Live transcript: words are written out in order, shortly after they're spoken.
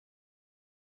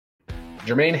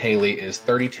Jermain Haley is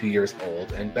 32 years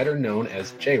old and better known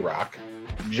as J-Rock,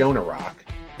 Jonah Rock,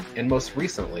 and most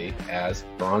recently as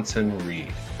Bronson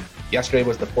Reed. Yesterday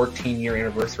was the 14-year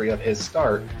anniversary of his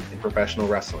start in professional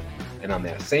wrestling, and on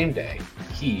that same day,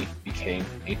 he became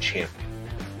a champion.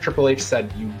 Triple H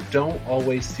said you don't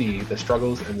always see the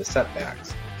struggles and the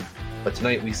setbacks, but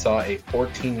tonight we saw a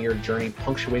 14-year journey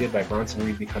punctuated by Bronson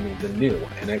Reed becoming the new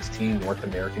NXT North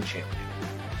American champion.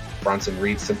 Bronson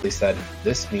Reed simply said,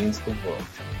 "This means the world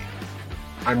to me."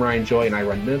 I'm Ryan Joy, and I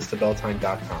run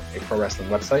MinutesToBellTime.com, a pro wrestling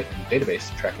website and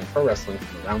database tracking pro wrestling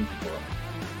from around the world.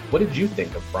 What did you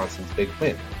think of Bronson's big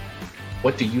win?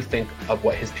 What do you think of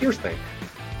what his peers think?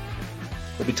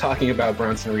 We'll be talking about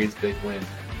Bronson Reed's big win,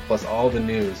 plus all the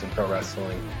news in pro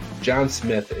wrestling. John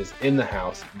Smith is in the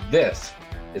house. This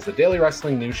is the Daily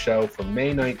Wrestling News Show for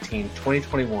May 19,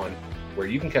 2021, where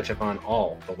you can catch up on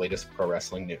all the latest pro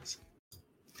wrestling news.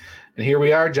 And here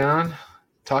we are, John,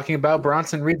 talking about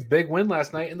Bronson Reed's big win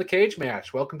last night in the cage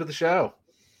match. Welcome to the show.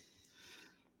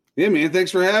 Yeah, man. Thanks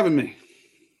for having me.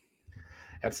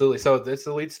 Absolutely. So this is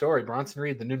the lead story. Bronson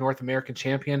Reed, the new North American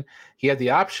champion, he had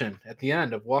the option at the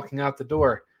end of walking out the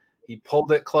door. He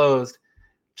pulled it closed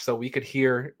so we could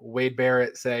hear Wade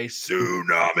Barrett say,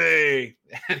 "Tsunami."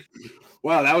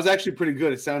 Wow, that was actually pretty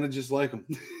good. It sounded just like him.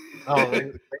 Oh,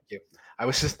 thank you. I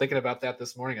was just thinking about that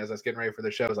this morning as I was getting ready for the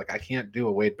show. I was like, I can't do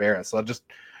a Wade Barrett, so I'll just,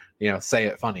 say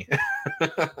it funny.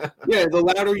 Yeah,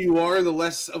 the louder you are, the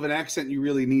less of an accent you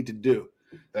really need to do.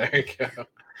 There you go.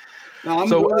 Now, I'm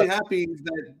really happy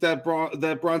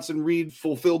that Bronson Reed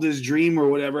fulfilled his dream or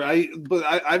whatever.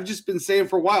 I've just been saying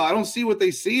for a while, I don't see what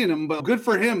they see in him, but good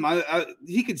for him.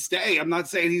 He could stay. I'm not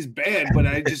saying he's bad, but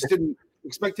I just didn't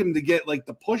expect him to get like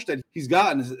the push that he's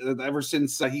gotten ever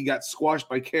since he got squashed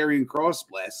by Karrion Kross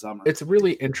last summer. It's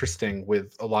really interesting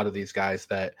with a lot of these guys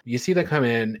that you see them come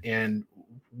in and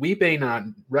we may not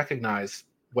recognize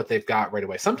what they've got right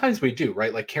away. Sometimes we do,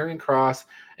 right? Like Karrion Kross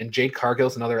and Jade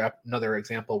Cargill's another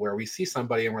example where we see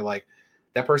somebody and we're like,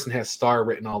 that person has star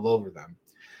written all over them.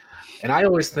 And I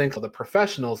always think the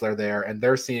professionals are there and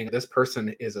they're seeing this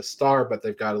person is a star, but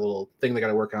they've got a little thing they got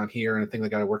to work on here and a thing they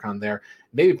got to work on there.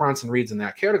 Maybe Bronson Reed's in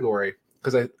that category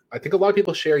because I think a lot of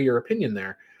people share your opinion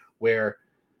there where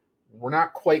we're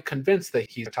not quite convinced that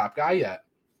he's a top guy yet.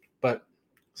 But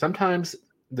sometimes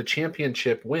the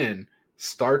championship win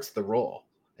starts the role.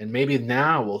 And maybe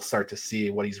now we'll start to see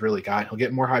what he's really got. He'll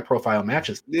get more high-profile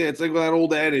matches. Yeah, it's like that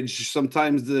old adage.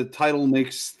 Sometimes the title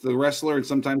makes the wrestler, and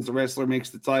sometimes the wrestler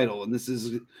makes the title. And this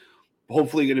is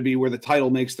hopefully going to be where the title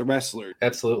makes the wrestler.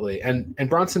 Absolutely. And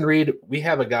Bronson Reed, we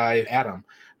have a guy, Adam,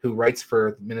 who writes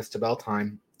for Minutes to Bell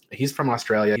Time. He's from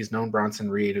Australia. He's known Bronson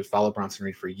Reed, who's followed Bronson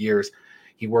Reed for years.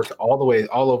 He worked all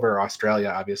over Australia,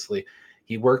 obviously.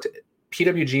 He worked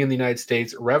PWG in the United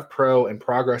States, Rev Pro and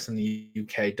Progress in the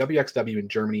UK, WXW in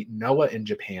Germany, Noah in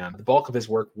Japan. The bulk of his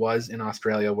work was in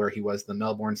Australia, where he was the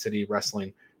Melbourne City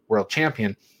Wrestling World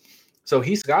Champion. So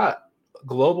he's got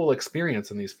global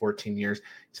experience in these 14 years.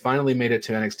 He's finally made it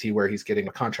to NXT, where he's getting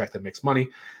a contract that makes money,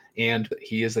 and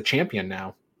he is a champion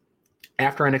now.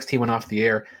 After NXT went off the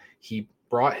air, he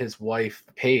brought his wife,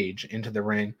 Paige, into the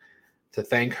ring to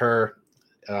thank her.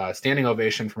 Standing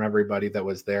ovation from everybody that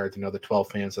was there, the 12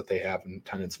 fans that they have in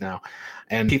attendance now.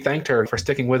 And he thanked her for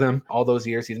sticking with him all those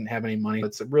years. He didn't have any money.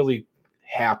 It's a really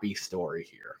happy story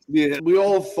here. Yeah, we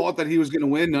all thought that he was going to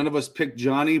win. None of us picked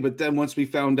Johnny, but then once we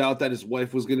found out that his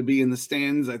wife was going to be in the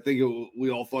stands, I think we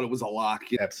all thought it was a lock.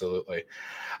 Yeah. Absolutely.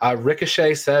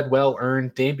 Ricochet said, well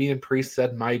earned. Damian Priest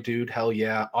said, my dude, hell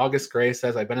yeah. August Gray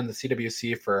says, I've been in the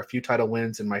CWC for a few title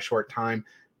wins in my short time.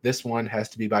 This one has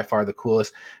to be by far the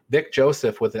coolest. Vic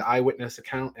Joseph, with the eyewitness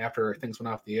account after things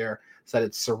went off the air, said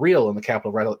it's surreal in the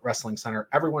Capitol Wrestling Center.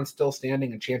 Everyone's still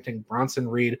standing and chanting Bronson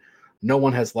Reed. No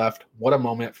one has left. What a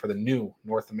moment for the new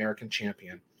North American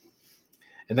champion.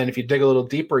 And then if you dig a little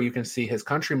deeper, you can see his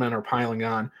countrymen are piling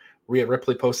on. Rhea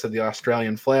Ripley posted the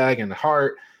Australian flag and the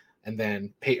heart. And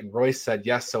then Peyton Royce said,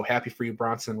 yes, so happy for you,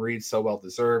 Bronson Reed, so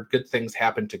well-deserved. Good things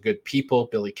happen to good people.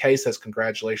 Billy Kay says,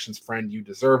 congratulations, friend, you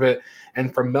deserve it.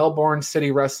 And from Melbourne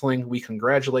City Wrestling, we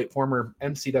congratulate former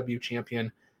MCW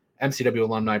champion, MCW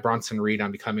alumni Bronson Reed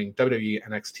on becoming WWE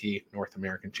NXT North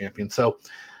American champion. So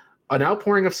an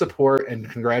outpouring of support and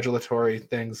congratulatory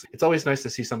things. It's always nice to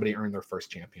see somebody earn their first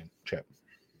championship.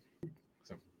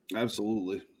 So,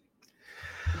 absolutely.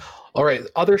 All right,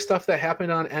 other stuff that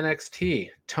happened on NXT.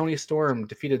 Toni Storm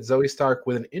defeated Zoe Stark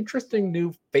with an interesting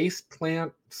new face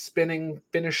plant spinning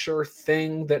finisher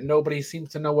thing that nobody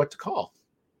seems to know what to call.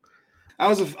 I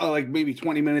was like maybe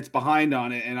 20 minutes behind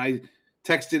on it, and I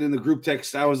texted in the group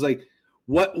text. I was like,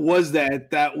 what was that?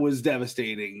 That was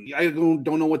devastating. I don't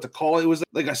know what to call it. It was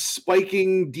like a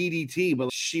spiking DDT,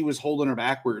 but she was holding her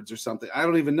backwards or something. I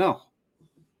don't even know.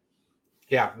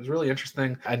 Yeah, it was really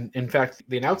interesting. And in fact,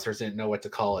 the announcers didn't know what to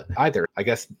call it either. I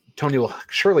guess Tony will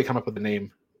surely come up with a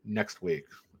name next week.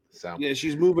 So yeah,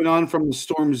 she's moving on from the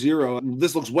Storm Zero.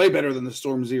 This looks way better than the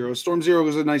Storm Zero. Storm Zero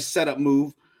was a nice setup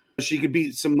move. She could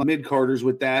beat some mid-carders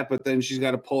with that, but then she's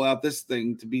got to pull out this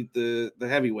thing to beat the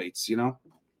heavyweights, you know?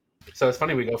 So it's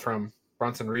funny, we go from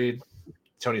Bronson Reed,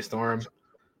 Tony Storm,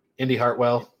 Indy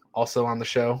Hartwell, also on the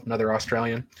show, another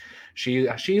Australian. She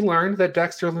learned that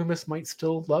Dexter Lumis might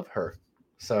still love her.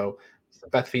 So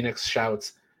Beth Phoenix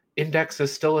shouts, Index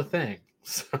is still a thing.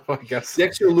 So I guess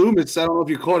Dexter Lumis, I don't know if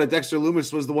you caught it, Dexter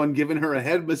Lumis was the one giving her a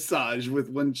head massage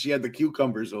when she had the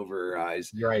cucumbers over her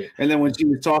eyes. Right. And then when she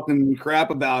was talking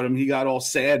crap about him, he got all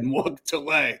sad and walked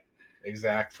away.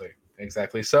 Exactly.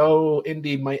 So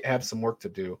Indy might have some work to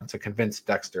do to convince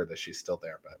Dexter that she's still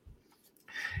there. But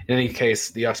in any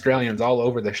case, the Australians all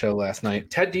over the show last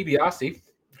night. Ted DiBiase,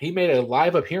 he made a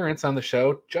live appearance on the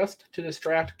show just to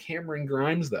distract Cameron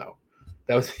Grimes, though.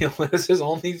 That was his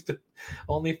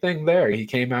only thing there. He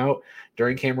came out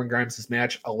during Cameron Grimes'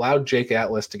 match, allowed Jake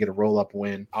Atlas to get a roll-up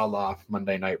win, a la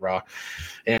Monday Night Raw.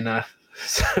 And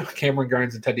so Cameron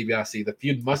Grimes and Ted DiBiase, the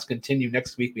feud must continue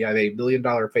next week. We have a $1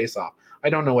 million face-off. I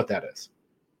don't know what that is.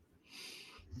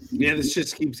 Yeah, this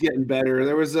just keeps getting better.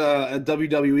 There was a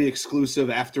WWE exclusive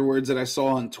afterwards that I saw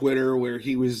on Twitter where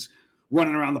he was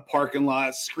running around the parking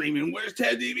lot screaming, "Where's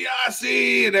Ted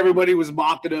DiBiase?" And everybody was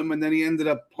mocking him. And then he ended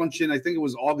up punching, I think it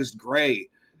was August Gray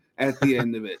at the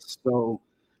end of it. So,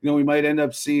 we might end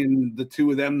up seeing the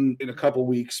two of them in a couple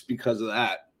weeks because of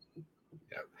that.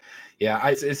 Yeah,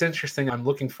 it's interesting. I'm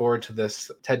looking forward to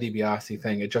this Ted DiBiase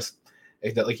thing.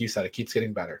 Like you said, it keeps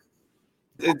getting better.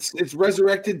 It's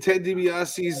resurrected Ted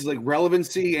DiBiase's like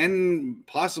relevancy and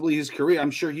possibly his career. I'm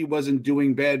sure he wasn't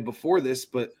doing bad before this,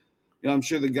 but I'm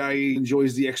sure the guy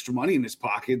enjoys the extra money in his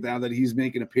pocket now that he's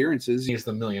making appearances. He's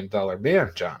the $1 million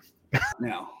man, John.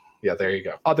 Now. Yeah, there you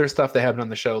go. Other stuff they happened on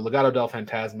the show. Legado del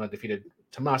Fantasma defeated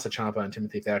Tommaso Ciampa and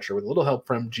Timothy Thatcher with a little help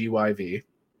from GYV.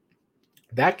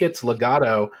 That gets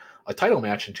Legado a title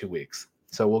match in 2 weeks.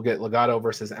 So we'll get Legado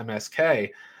versus MSK.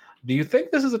 Do you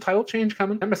think this is a title change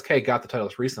coming? MSK got the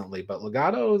titles recently, but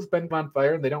Legado's been on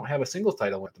fire. They don't have a singles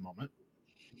title at the moment.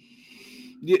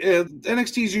 Yeah,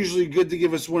 NXT is usually good to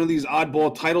give us one of these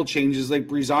oddball title changes like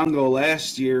Breezango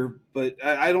last year, but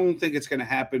I don't think it's going to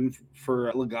happen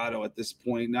for Legado at this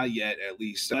point. Not yet, at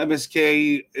least.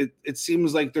 MSK, it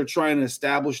seems like they're trying to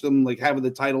establish them, like having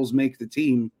the titles make the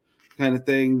team kind of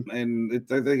thing, and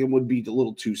I think it would be a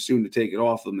little too soon to take it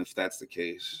off them if that's the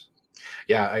case.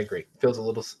 Yeah, I agree. Feels a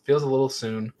little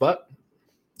soon, but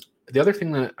the other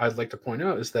thing that I'd like to point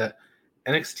out is that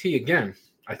NXT, again,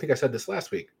 I think I said this last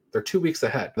week, they're 2 weeks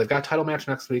ahead. They've got a title match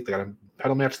next week. They got a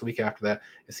title match the week after that.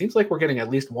 It seems like we're getting at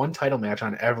least one title match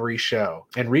on every show.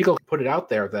 And Regal put it out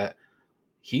there that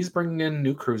he's bringing in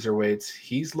new cruiserweights.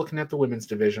 He's looking at the women's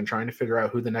division, trying to figure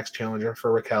out who the next challenger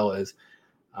for Raquel is.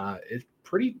 It's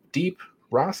pretty deep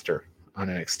roster on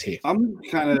NXT. I'm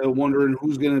kind of wondering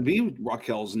who's going to be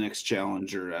Raquel's next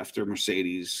challenger after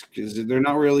Mercedes, because they're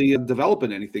not really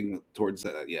developing anything towards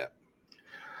that yet.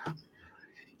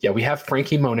 Yeah, we have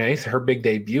Frankie Monet. Her big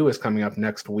debut is coming up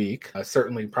next week.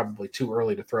 Certainly probably too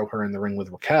early to throw her in the ring with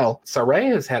Raquel.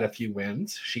 Saraya has had a few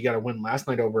wins. She got a win last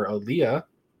night over Aaliyah,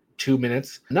 2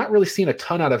 minutes. Not really seen a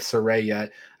ton out of Saraya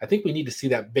yet. I think we need to see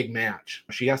that big match.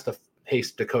 She has to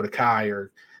face Dakota Kai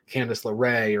or Candice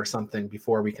LeRae or something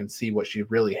before we can see what she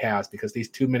really has, because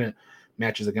these 2-minute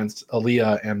matches against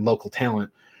Aaliyah and local talent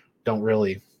don't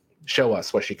really show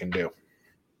us what she can do.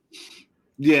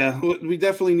 Yeah, we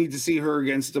definitely need to see her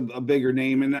against a bigger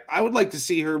name, and I would like to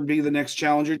see her be the next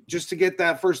challenger just to get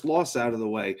that first loss out of the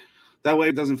way. That way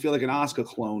it doesn't feel like an Asuka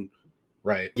clone.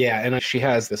 Right. Yeah, and she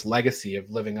has this legacy of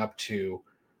living up to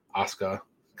Asuka,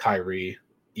 Kairi,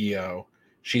 Io.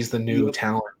 She's the new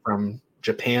talent from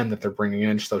Japan that they're bringing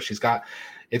in, so she's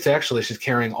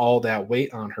carrying all that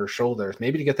weight on her shoulders,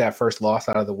 maybe to get that first loss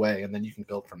out of the way, and then you can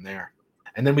build from there.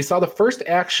 And then we saw the first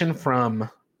action from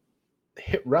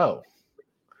Hit Row.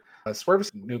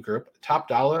 Swerve's new group, Top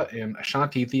Dollar and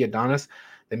Ashanti The Adonis.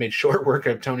 They made short work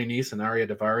of Tony Nese and Arya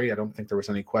Daivari. I don't think there was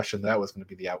any question that was going to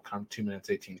be the outcome, 2 minutes,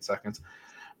 18 seconds.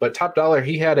 But Top Dollar,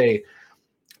 he had a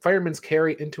fireman's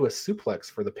carry into a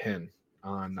suplex for the pin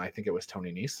on, I think it was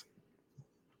Tony Nese.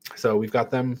 So we've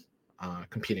got them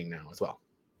competing now as well.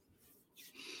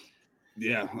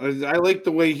 Yeah, I like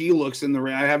the way he looks in the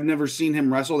ring. I have never seen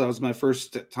him wrestle. That was my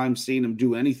first time seeing him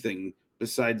do anything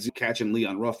besides catching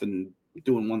Leon Ruff in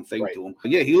doing one thing to him.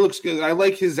 But yeah, he looks good. I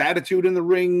like his attitude in the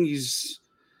ring. He's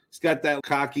got that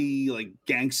cocky, like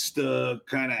gangsta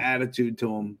kind of attitude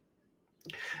to him.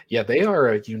 Yeah, they are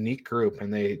a unique group,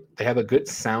 and they have a good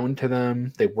sound to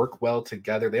them. They work well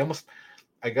together. They almost,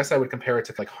 I guess I would compare it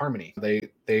to like Harmony.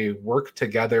 They work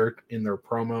together in their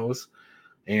promos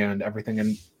and everything,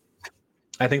 and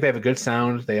I think they have a good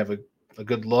sound. They have a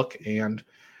good look, and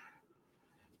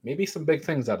maybe some big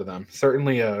things out of them.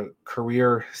 Certainly a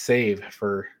career save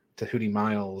for Tahuti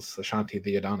Miles, Ashanti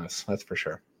the Adonis, that's for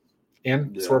sure.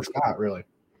 And Swerve Scott, really.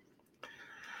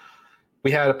 We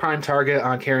had a prime target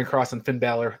on Karrion Kross and Finn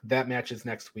Balor. That match is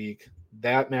next week.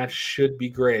 That match should be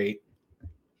great.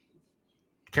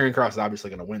 Karrion Kross is obviously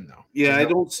going to win, though. Yeah, I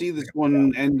don't see this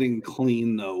one ending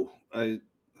clean, though.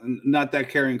 Not that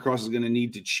Karrion Kross is going to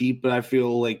need to cheat, but I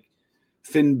feel like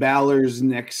Finn Balor's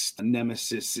next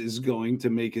nemesis is going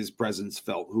to make his presence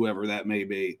felt, whoever that may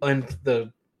be. And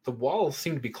the walls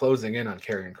seem to be closing in on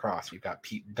Karrion Kross. You've got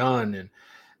Pete Dunne and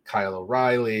Kyle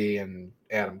O'Reilly and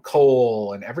Adam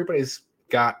Cole, and everybody's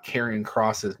got Karrion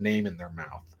Kross's name in their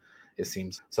mouth, it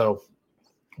seems. So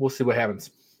we'll see what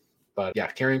happens. But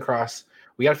yeah, Karrion Kross,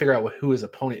 we got to figure out who his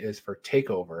opponent is for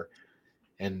TakeOver.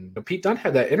 And Pete Dunne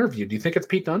had that interview. Do you think it's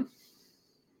Pete Dunne?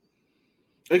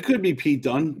 It could be Pete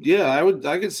Dunne. Yeah,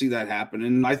 I could see that happen.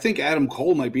 And I think Adam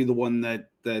Cole might be the one that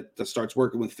starts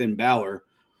working with Finn Balor.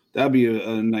 That'd be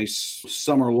a nice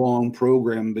summer-long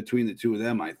program between the two of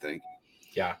them, I think.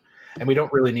 Yeah, and we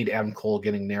don't really need Adam Cole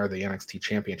getting near the NXT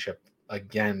Championship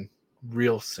again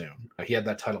real soon. He had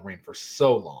that title reign for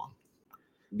so long.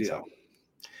 Yeah. So,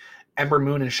 Ember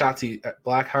Moon and Shotzi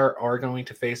Blackheart are going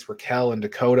to face Raquel and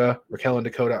Dakota. Raquel and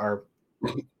Dakota are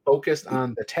focused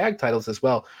on the tag titles as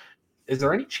well. Is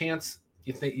there any chance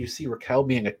you think you see Raquel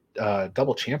being a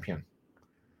double champion?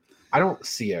 I don't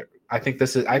see it. I think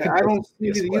this is. I don't see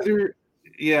it either.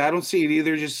 Yeah, I don't see it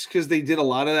either. Just because they did a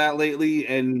lot of that lately,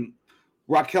 and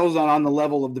Raquel's not on the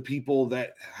level of the people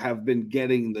that have been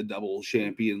getting the double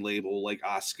champion label, like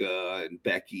Asuka and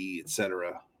Becky,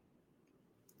 etc.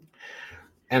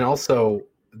 And also,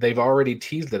 they've already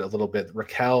teased it a little bit.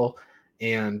 Raquel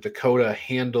and Dakota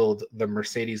handled the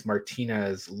Mercedes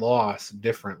Martinez loss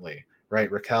differently,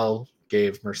 right? Raquel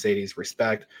gave Mercedes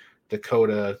respect.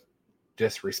 Dakota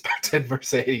disrespected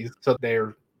Mercedes. So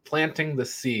they're planting the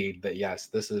seed that, yes,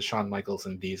 this is Shawn Michaels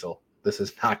and Diesel. This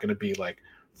is not going to be like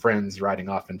friends riding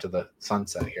off into the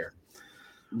sunset here.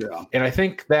 Yeah. And I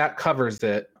think that covers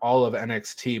it, all of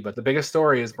NXT. But the biggest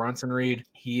story is Bronson Reed.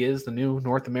 He is the new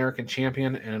North American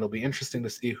champion, and it'll be interesting to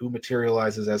see who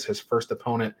materializes as his first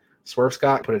opponent. Swerve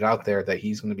Scott put it out there that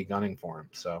he's going to be gunning for him.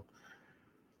 So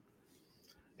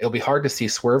it'll be hard to see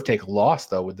Swerve take a loss,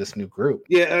 though, with this new group.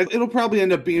 Yeah, it'll probably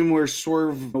end up being where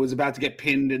Swerve was about to get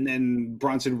pinned, and then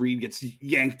Bronson Reed gets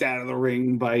yanked out of the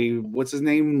ring by, what's his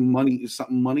name?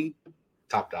 Money?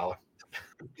 Top Dollar.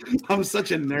 I'm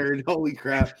such a nerd. Holy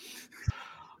crap.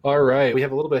 All right. We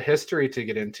have a little bit of history to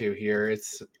get into here.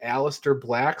 It's Aleister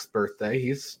Black's birthday.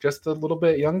 He's just a little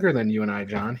bit younger than you and I,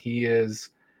 John. He is,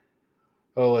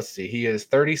 let's see. He is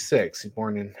 36. He's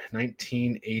born in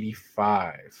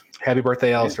 1985. Happy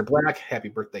birthday, Aleister Black. Happy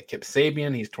birthday, Kip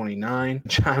Sabian. He's 29.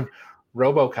 John,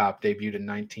 RoboCop debuted in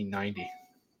 1990.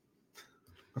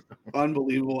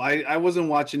 Unbelievable. I wasn't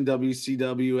watching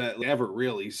WCW ever,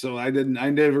 really. So I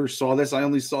never saw this. I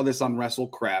only saw this on Wrestle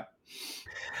Crap.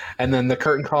 And then the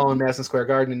curtain call in Madison Square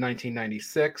Garden in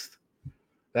 1996.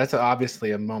 That's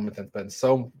obviously a moment that's been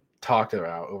so talked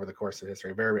about over the course of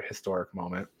history. A very historic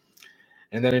moment.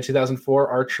 And then in 2004,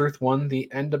 R-Truth won the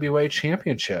NWA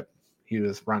Championship. He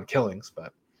was Ron Killings,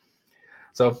 but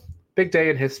so big day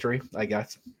in history, I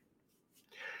guess.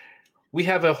 We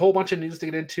have a whole bunch of news to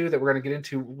get into that we're going to get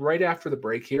into right after the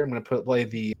break here. I'm going to play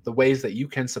the ways that you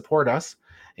can support us.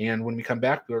 And when we come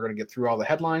back, we're going to get through all the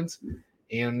headlines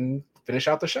and finish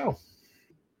out the show.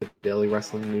 The Daily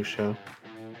Wrestling News Show.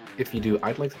 If you do,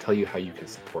 I'd like to tell you how you can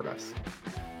support us.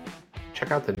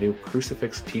 Check out the new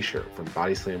Crucifix t-shirt from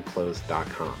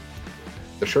bodyslamclothes.com.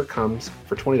 The shirt comes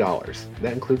for $20.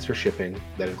 That includes your shipping.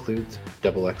 That includes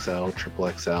XXL,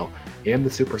 XXL, and the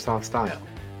super soft style.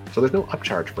 So there's no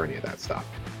upcharge for any of that stuff.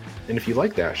 And if you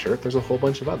like that shirt, there's a whole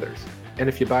bunch of others. And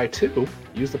if you buy two,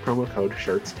 use the promo code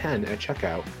SHIRTS10 at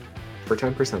checkout for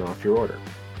 10% off your order.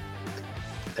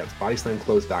 That's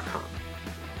bodyslamclothes.com.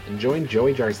 And join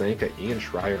Joey Jarzanka, Ian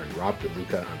Schreier, and Rob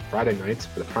DeLuca on Friday nights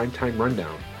for the Primetime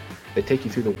Rundown. They take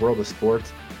you through the world of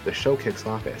sports. The show kicks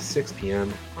off at 6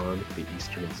 p.m. on the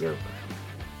Eastern Observer.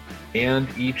 And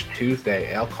each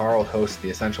Tuesday, Al Carl hosts the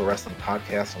Essential Wrestling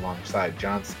Podcast alongside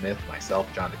John Smith, myself,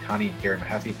 John DeConnie, and Gary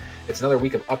Mahaffey. It's another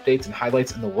week of updates and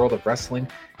highlights in the world of wrestling.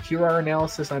 Here are our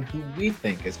analysis on who we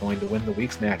think is going to win the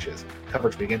week's matches.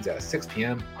 Coverage begins at 6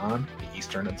 p.m. on the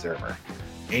Eastern Observer.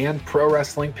 And Pro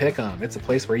Wrestling Pick'em. It's a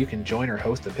place where you can join or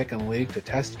host a Pick'em League to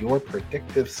test your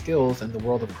predictive skills in the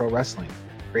world of pro wrestling.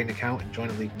 Create an account and join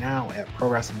a league now at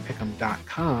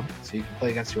ProWrestlingPick'em.com so you can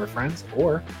play against your friends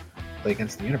or play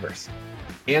against the universe.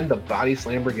 And the Body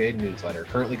Slam Brigade newsletter,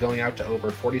 currently going out to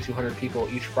over 4,200 people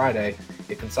each Friday.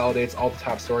 It consolidates all the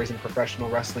top stories in professional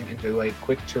wrestling into a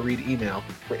quick-to-read email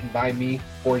written by me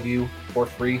for you for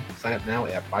free. Sign up now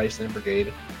at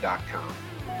BodySlamBrigade.com.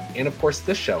 And of course,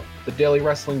 this show, the Daily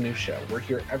Wrestling News Show. We're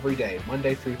here every day,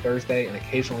 Monday through Thursday, and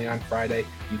occasionally on Friday.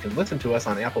 You can listen to us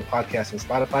on Apple Podcasts and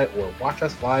Spotify, or watch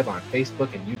us live on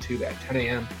Facebook and YouTube at 10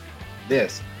 a.m.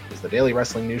 This is the Daily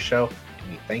Wrestling News Show,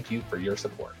 and we thank you for your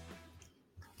support.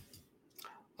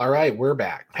 All right, we're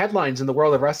back. Headlines in the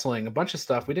world of wrestling, a bunch of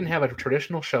stuff. We didn't have a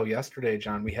traditional show yesterday,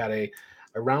 John. We had a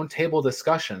roundtable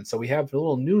discussion, so we have a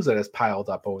little news that has piled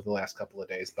up over the last couple of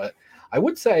days. But I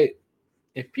would say,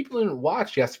 if people didn't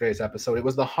watch yesterday's episode, it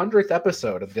was the 100th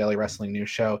episode of the Daily Wrestling News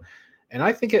Show, and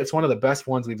I think it's one of the best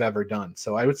ones we've ever done.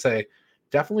 So I would say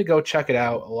definitely go check it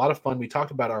out. A lot of fun. We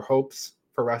talked about our hopes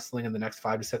for wrestling in the next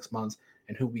 5 to 6 months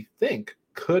and who we think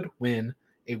could win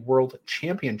a world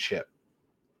championship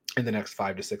in the next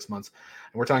 5 to 6 months.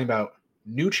 And we're talking about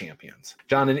new champions.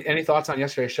 John, any thoughts on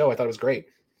yesterday's show? I thought it was great.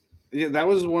 Yeah, that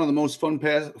was one of the most fun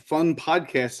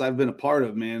podcasts I've been a part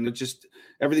of, man. It just,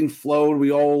 everything flowed.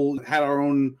 We all had our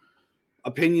own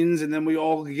opinions, and then we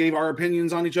all gave our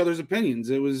opinions on each other's opinions.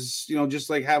 It was, just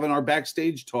like having our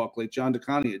backstage talk, like John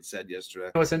DeConnie had said yesterday.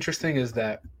 What's interesting is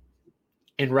that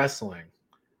in wrestling,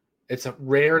 it's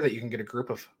rare that you can get a group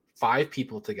of 5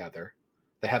 people together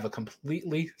that have a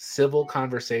completely civil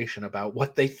conversation about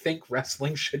what they think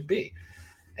wrestling should be.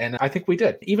 And I think we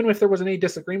did. Even if there wasn't any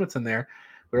disagreements in there,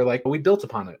 we were like, we built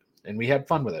upon it and we had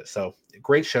fun with it. So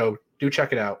great show. Do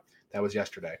check it out. That was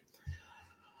yesterday.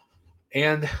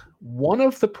 And one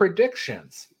of the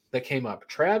predictions that came up,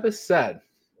 Travis said,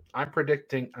 I'm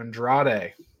predicting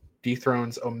Andrade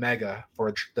dethrones Omega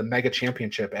for the Mega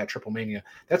Championship at Triple Mania.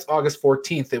 That's August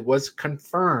 14th. It was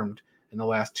confirmed in the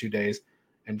last 2 days.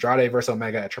 Andrade versus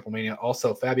Omega at Triple Mania.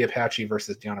 Also, Fabi Apache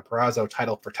versus Deonna Purrazzo,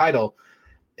 title for title.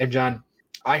 And John,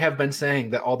 I have been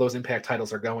saying that all those Impact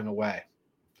titles are going away.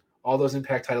 All those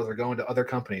Impact titles are going to other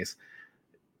companies.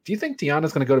 Do you think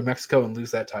Deonna's going to go to Mexico and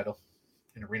lose that title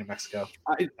in Arena Mexico?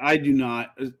 I do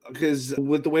not, because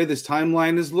with the way this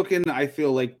timeline is looking, I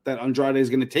feel like that Andrade is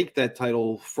going to take that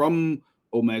title from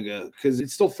Omega because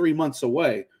it's still 3 months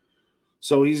away.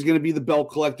 So he's going to be the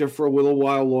belt collector for a little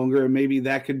while longer, and maybe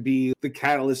that could be the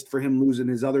catalyst for him losing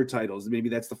his other titles. Maybe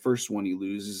that's the first one he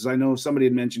loses. I know somebody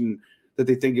had mentioned that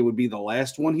they think it would be the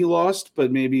last one he lost,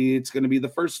 but maybe it's going to be the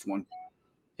first one.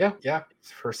 Yeah,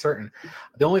 for certain.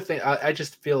 The only thing, I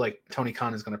just feel like Tony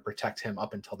Khan is going to protect him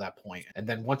up until that point. And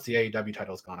then once the AEW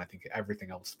title is gone, I think everything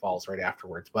else falls right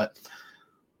afterwards. But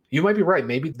you might be right.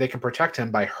 Maybe they can protect him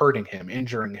by hurting him,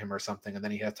 injuring him or something, and then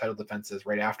he has title defenses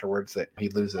right afterwards that he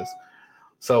loses.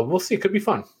 So we'll see. It could be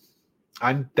fun.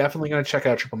 I'm definitely going to check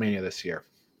out Triple Mania this year.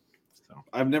 So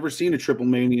I've never seen a Triple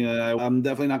Mania. I'm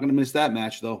definitely not going to miss that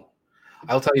match, though.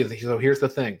 I'll tell you. So here's the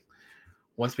thing.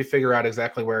 Once we figure out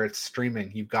exactly where it's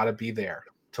streaming, you've got to be there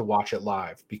to watch it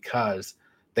live because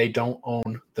they don't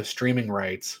own the streaming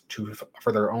rights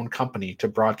for their own company to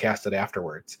broadcast it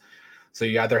afterwards. So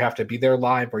you either have to be there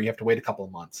live or you have to wait a couple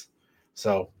of months.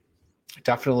 So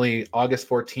definitely August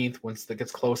 14th, once it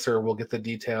gets closer, we'll get the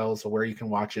details of where you can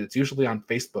watch it. It's usually on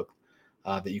Facebook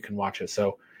that you can watch it.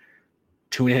 So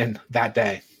tune in that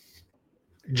day.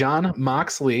 Jon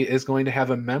Moxley is going to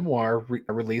have a memoir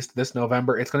released this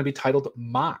November. It's going to be titled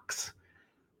Mox.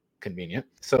 Convenient.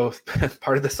 So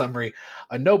part of the summary,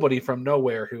 a nobody from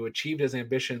nowhere who achieved his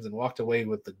ambitions and walked away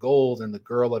with the gold and the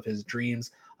girl of his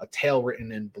dreams, a tale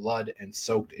written in blood and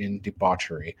soaked in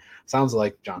debauchery. Sounds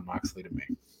like Jon Moxley to me.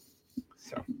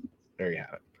 So there you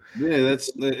have it.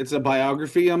 Yeah, it's a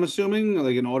biography, I'm assuming,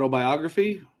 like an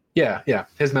autobiography. Yeah,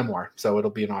 his memoir. So it'll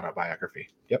be an autobiography.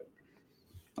 Yep.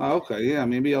 Oh, okay, yeah,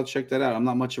 maybe I'll check that out. I'm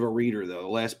not much of a reader, though. The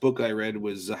last book I read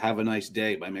was Have a Nice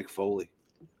Day by Mick Foley.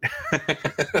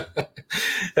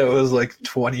 It was like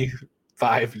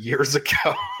 25 years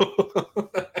ago.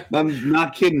 I'm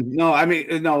not kidding. No, I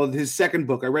mean, no, his second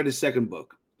book. I read his second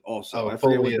book also. I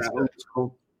forget what that was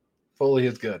called. Foley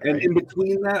is good. And right? in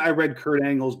between that, I read Kurt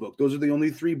Angle's book. Those are the only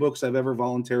 3 books I've ever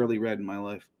voluntarily read in my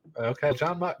life. Okay,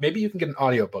 John, maybe you can get an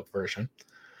audiobook version.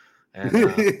 And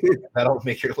that'll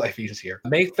make your life easier.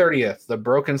 May 30th, the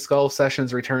Broken Skull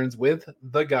Sessions returns with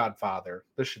The Godfather.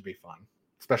 This should be fun,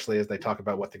 especially as they talk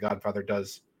about what The Godfather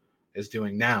is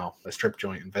doing now, a strip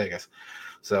joint in Vegas.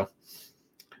 So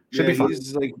should be fun.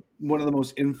 He's like one of the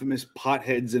most infamous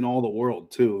potheads in all the world,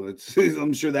 too.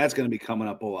 I'm sure that's going to be coming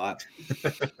up a lot.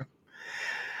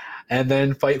 And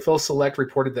then Fightful Select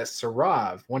reported that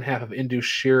Sarav, one half of Indu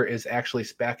Shir, is actually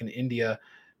back in India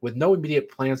with no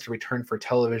immediate plans to return for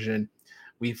television.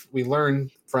 We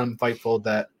learned from Fightful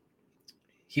that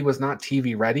he was not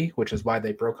TV ready, which is why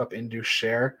they broke up Indu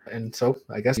Shir. And so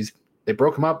I guess they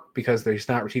broke him up because he's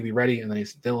not TV ready, and then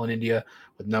he's still in India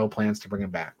with no plans to bring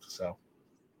him back. So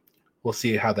we'll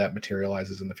see how that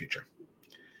materializes in the future.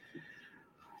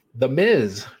 The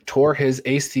Miz tore his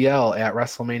ACL at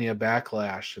WrestleMania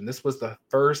Backlash, and this was the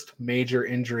first major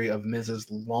injury of Miz's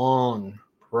long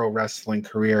pro wrestling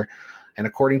career. And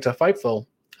according to Fightful,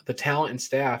 the talent and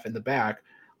staff in the back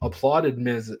applauded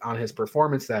Miz on his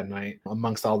performance that night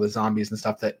amongst all the zombies and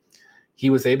stuff, that he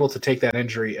was able to take that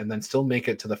injury and then still make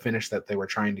it to the finish that they were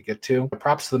trying to get to.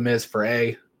 Props to the Miz for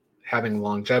A, having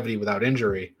longevity without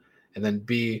injury, and then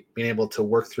B, being able to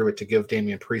work through it to give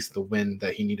Damian Priest the win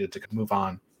that he needed to move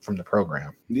on from the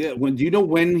program. Yeah, do you know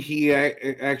when he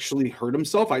actually hurt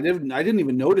himself? I didn't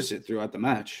even notice it throughout the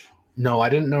match. No, I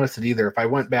didn't notice it either. If I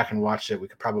went back and watched it, we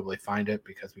could probably find it,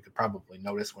 because we could probably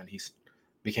notice when he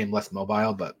became less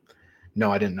mobile, but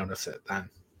no, I didn't notice it then.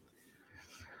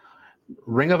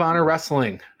 Ring of Honor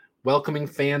Wrestling, welcoming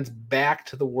fans back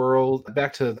to the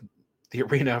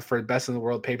arena for Best in the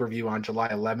World pay-per-view on July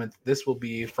 11th. This will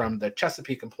be from the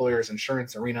Chesapeake Employers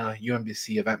Insurance Arena,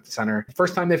 UMBC Event Center.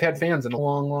 First time they've had fans in a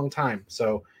long, long time.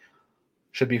 So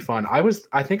should be fun.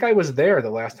 I think I was there the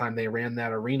last time they ran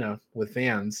that arena with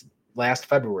fans last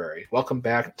February. Welcome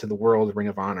back to the World Ring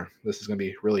of Honor. This is going to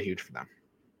be really huge for them.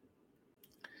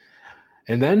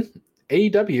 And then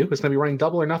AEW is going to be running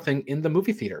Double or Nothing in the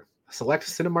movie theater. Select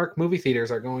Cinemark movie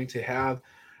theaters are going to have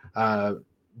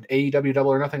AEW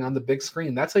Double or Nothing on the big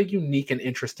screen. That's a unique and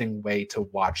interesting way to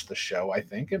watch the show. I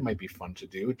think it might be fun to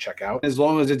do. Check out. As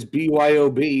long as it's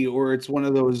BYOB, or it's one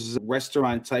of those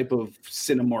restaurant type of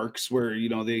Cinemarks where,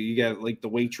 you got like the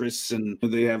waitress and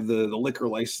they have the liquor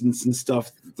license and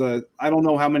stuff. I don't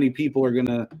know how many people are going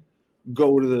to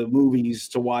go to the movies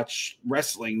to watch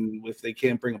wrestling if they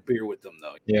can't bring a beer with them,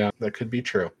 though. Yeah, that could be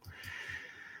true.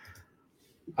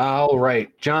 All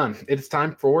right, John, it's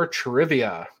time for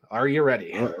trivia. Are you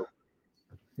ready?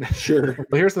 Sure.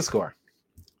 Well, here's the score.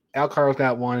 Al Caro's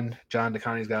got one. John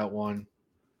DeConnie's got one.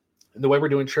 And the way we're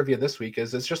doing trivia this week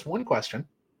is it's just one question,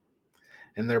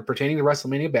 and they're pertaining to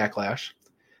WrestleMania Backlash.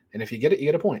 And if you get it, you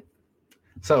get a point.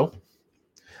 So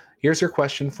here's your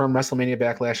question from WrestleMania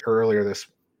Backlash earlier this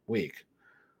week.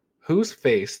 Whose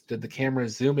face did the camera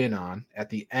zoom in on at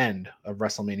the end of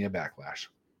WrestleMania Backlash?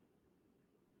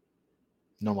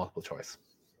 No multiple choice.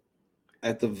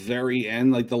 At the very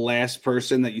end, like the last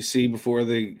person that you see before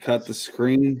they cut the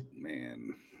screen,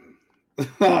 man.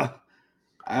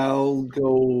 I'll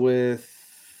go with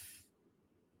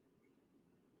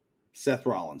Seth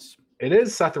Rollins. It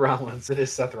is Seth Rollins.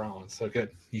 So good.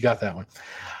 You got that one.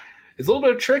 It's a little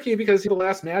bit tricky because the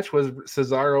last match was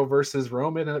Cesaro versus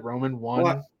Roman, and Roman won.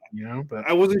 Well, but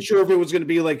I wasn't sure if it was going to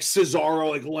be like Cesaro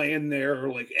like laying there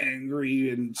or like angry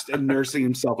and nursing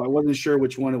himself. I wasn't sure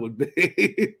which one it would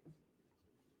be.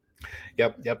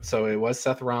 Yep. So it was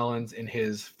Seth Rollins in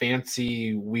his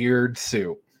fancy, weird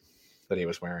suit that he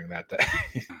was wearing that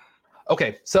day.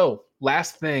 Okay, so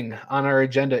last thing on our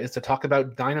agenda is to talk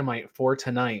about Dynamite for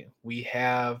tonight. We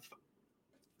have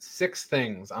 6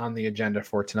 things on the agenda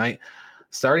for tonight,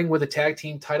 starting with a tag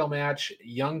team title match,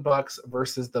 Young Bucks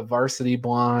versus the Varsity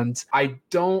Blondes. I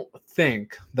don't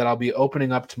think that I'll be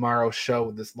opening up tomorrow's show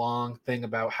with this long thing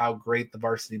about how great the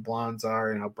Varsity Blondes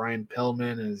are and how Brian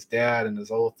Pillman and his dad and his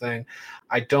whole thing.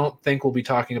 I don't think we'll be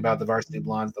talking about the Varsity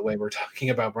Blondes the way we're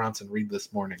talking about Bronson Reed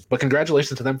this morning. But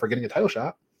congratulations to them for getting a title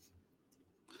shot.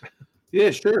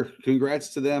 Yeah, sure.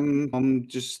 Congrats to them.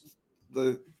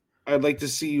 I'd like to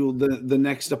see the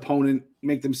next opponent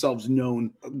make themselves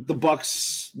known. The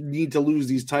Bucks need to lose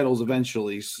these titles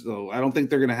eventually, so I don't think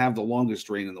they're going to have the longest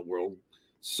reign in the world.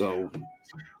 So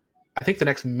I think the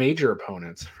next major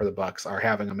opponents for the Bucks are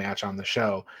having a match on the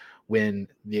show when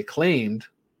the Acclaimed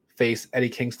face Eddie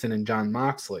Kingston and Jon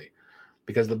Moxley,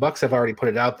 because the Bucks have already put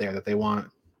it out there that they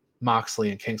want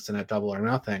Moxley and Kingston at Double or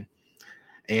Nothing.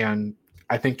 And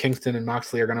I think Kingston and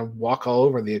Moxley are going to walk all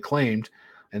over the Acclaimed,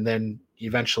 and then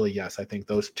eventually, yes, I think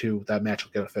that match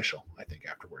will get official, I think,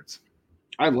 afterwards.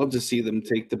 I'd love to see them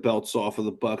take the belts off of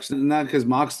the Bucks, not because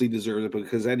Moxley deserves it, but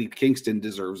because Eddie Kingston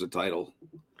deserves a title.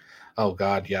 Oh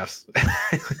God, yes.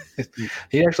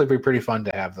 He'd actually be pretty fun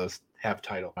to have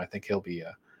title. I think he'll be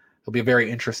a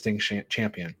very interesting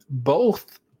champion.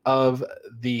 Both of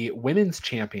the women's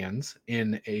champions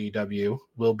in AEW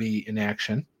will be in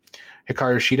action.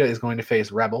 Hikaru Shida is going to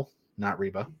face Rebel, not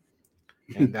Reba,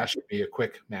 and that should be a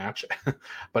quick match.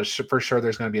 But for sure,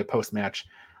 there's going to be a post-match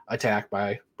attack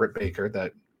by Britt Baker.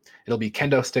 That it'll be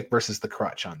kendo stick versus the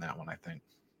crutch on that one, I think.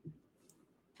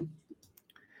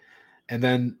 And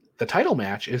then the title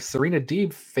match is Serena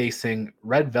Deeb facing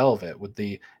Red Velvet with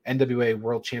the NWA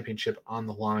World Championship on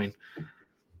the line.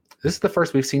 This is the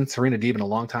first we've seen Serena Deeb in a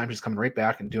long time. She's coming right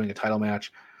back and doing a title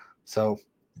match. So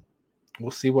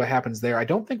we'll see what happens there. I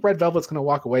don't think Red Velvet's going to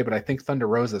walk away, but I think Thunder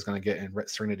Rosa is going to get in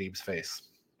Serena Deeb's face.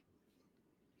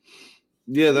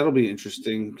 Yeah, that'll be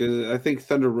interesting because I think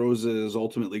Thunder Rosa is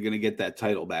ultimately going to get that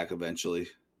title back eventually.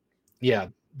 Yeah,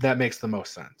 that makes the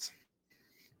most sense.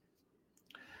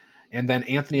 And then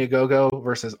Anthony Ogogo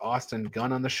versus Austin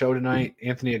Gunn on the show tonight.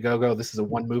 Anthony Ogogo, this is a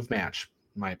one-move match,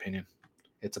 in my opinion.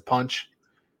 It's a punch,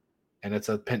 and it's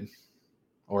a pin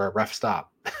or a ref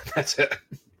stop. That's it.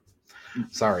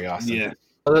 Sorry, Austin. Yeah.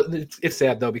 It's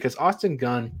sad, though, because Austin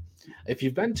Gunn, if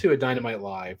you've been to a Dynamite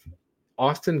Live,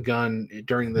 Austin Gunn,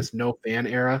 during this no-fan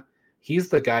era, he's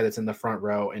the guy that's in the front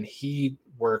row, and he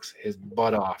works his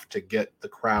butt off to get the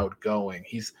crowd going.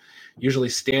 He's usually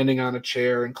standing on a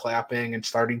chair and clapping and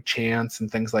starting chants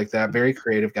and things like that. Very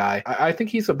creative guy. I think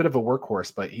he's a bit of a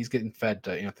workhorse, but he's getting fed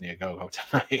to Anthony Ogogo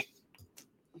tonight.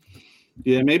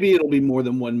 Yeah, maybe it'll be more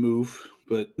than one move,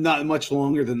 but not much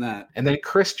longer than that. And then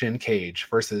Christian Cage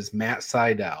versus Matt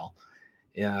Sydal.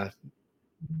 Yeah.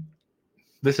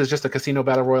 This is just a Casino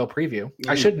Battle Royal preview.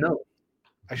 I should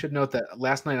note that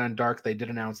last night on Dark, they did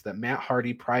announce that Matt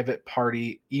Hardy, Private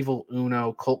Party, Evil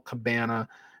Uno, Colt Cabana,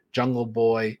 Jungle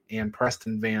Boy, and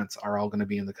Preston Vance are all going to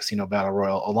be in the Casino Battle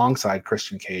Royal alongside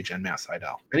Christian Cage and Matt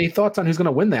Sydal. Any thoughts on who's going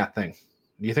to win that thing?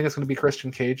 Do you think it's going to be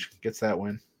Christian Cage gets that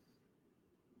win?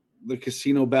 The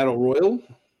Casino Battle Royal?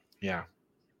 Yeah.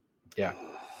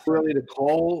 Early to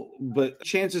call, but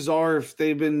chances are if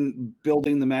they've been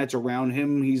building the match around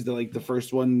him, he's the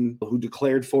first one who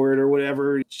declared for it or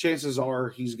whatever. Chances are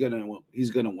he's gonna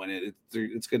win it.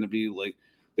 It's gonna be like,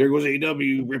 there goes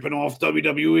AEW ripping off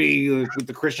WWE with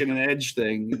the Christian and Edge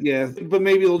thing. Yeah, but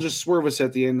maybe they'll just swerve us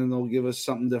at the end and they'll give us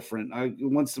something different.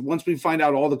 Once we find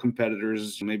out all the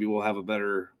competitors, maybe we'll have a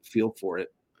better feel for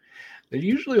it. They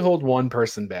usually hold one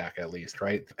person back at least,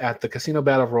 right? At the Casino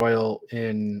Battle Royal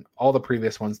in all the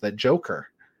previous ones, that Joker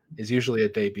is usually a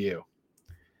debut.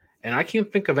 And I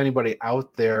can't think of anybody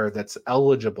out there that's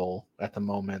eligible at the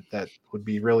moment that would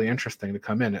be really interesting to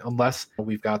come in, unless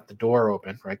we've got the door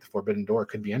open, right? The forbidden door.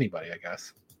 Could be anybody, I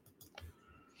guess.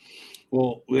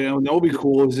 Well, that would be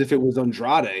cool is if it was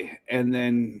Andrade, and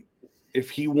then if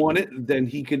he won it, then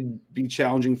he could be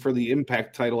challenging for the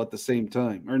Impact title at the same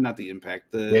time. Or not the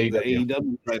Impact, the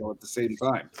AEW title at the same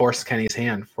time. Force Kenny's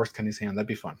hand. That'd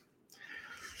be fun.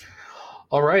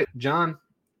 All right, John,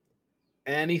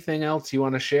 anything else you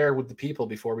want to share with the people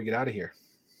before we get out of here?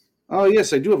 Oh,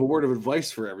 yes, I do have a word of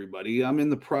advice for everybody. I'm in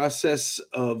the process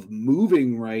of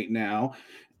moving right now,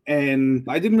 and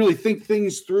I didn't really think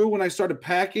things through when I started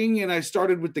packing, and I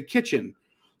started with the kitchen.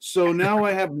 So now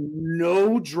I have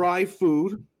no dry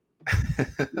food,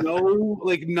 no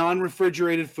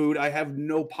non-refrigerated food. I have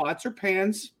no pots or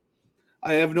pans.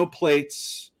 I have no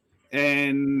plates.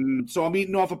 And so I'm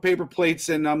eating off of paper plates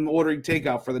and I'm ordering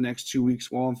takeout for the next 2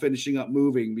 weeks while I'm finishing up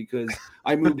moving because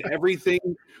I moved everything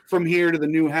from here to the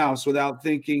new house without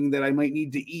thinking that I might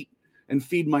need to eat and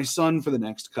feed my son for the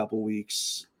next couple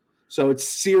weeks. So it's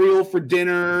cereal for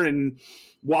dinner and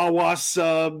Wawa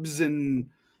subs and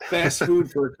fast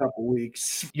food for a couple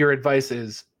weeks. Your advice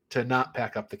is to not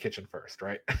pack up the kitchen first,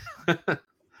 right?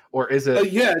 Or is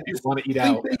it? Yeah, you want to eat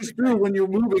think out? Things through when you're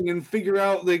moving and figure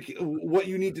out what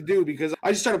you need to do. Because I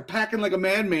just started packing like a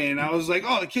madman. I was like,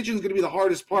 the kitchen's going to be the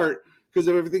hardest part because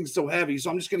everything's so heavy.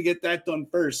 So I'm just going to get that done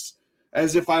first,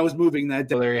 as if I was moving that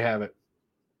day. Well, there you have it.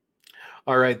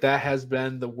 All right, that has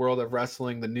been the world of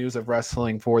wrestling, the news of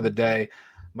wrestling for the day.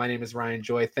 My name is Ryan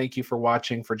Joy. Thank you for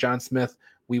watching. For John Smith,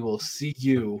 we will see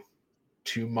you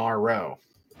tomorrow.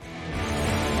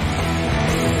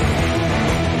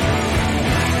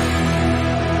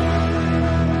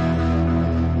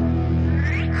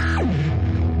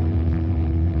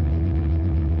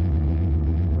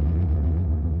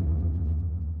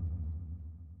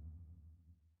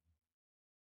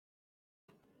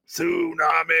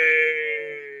 Tsunami!